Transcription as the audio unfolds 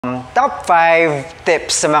Top 5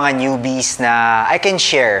 tips sa mga newbies na I can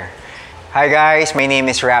share. Hi guys, my name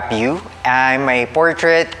is Rapu. I'm a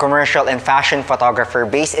portrait, commercial, and fashion photographer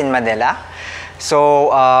based in Manila. So,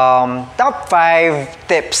 top 5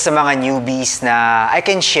 tips sa mga newbies na I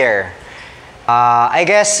can share. I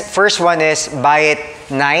guess first one is buy it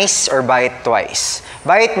nice or buy it twice.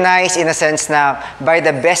 Buy it nice in a sense na buy the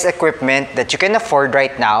best equipment that you can afford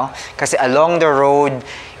right now. Kasi along the road,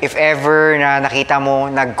 if ever na nakita mo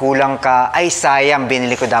nagkulang ka, ay sayang,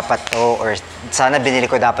 binili ko dapat to, or sana binili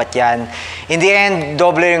ko dapat yan. In the end,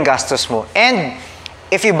 doble yung gastos mo. And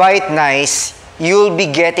if you buy it nice, you'll be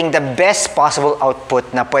getting the best possible output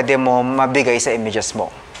na pwede mo mabigay sa images mo.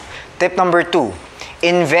 Tip number 2,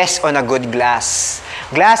 invest on a good glass.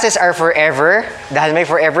 Glasses are forever, dahil may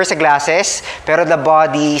forever sa glasses, pero the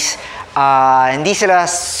bodies, hindi sila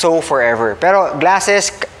so forever. Pero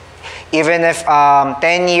glasses, even if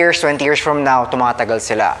 10 years, 20 years from now, tumatagal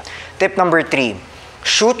sila. Tip number 3,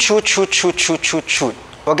 shoot.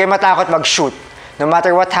 Huwag kayo matakot mag-shoot. No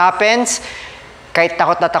matter what happens, kahit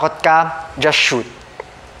takot na takot ka, just shoot.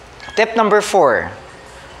 Tip number 4,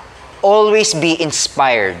 always be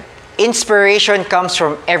inspired. Inspiration comes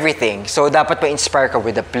from everything. So, dapat ma-inspire ka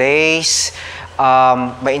with the place,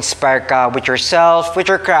 ma-inspire ka with yourself, with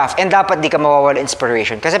your craft, and dapat di ka mawawala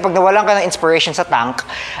inspiration. Kasi pag nawalan ka ng inspiration sa tank,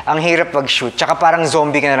 ang hirap mag-shoot. Tsaka parang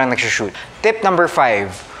zombie ka na lang nag-shoot. Tip number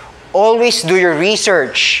 5, always do your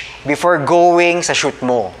research before going sa shoot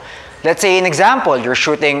mo. Let's say, an example, you're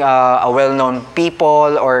shooting a well-known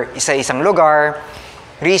people or isa-isang lugar,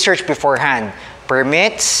 research beforehand.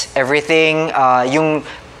 Permits, everything, yung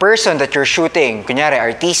person that you're shooting, kunyari,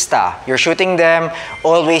 artista, you're shooting them,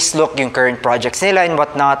 always look yung current projects nila and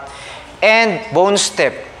whatnot. And bonus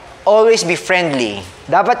tip, always be friendly.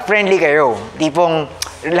 Dapat friendly kayo. Tipong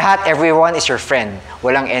lahat, everyone is your friend.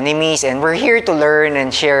 Walang enemies, and we're here to learn and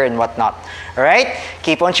share and whatnot. Alright?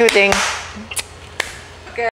 Keep on shooting!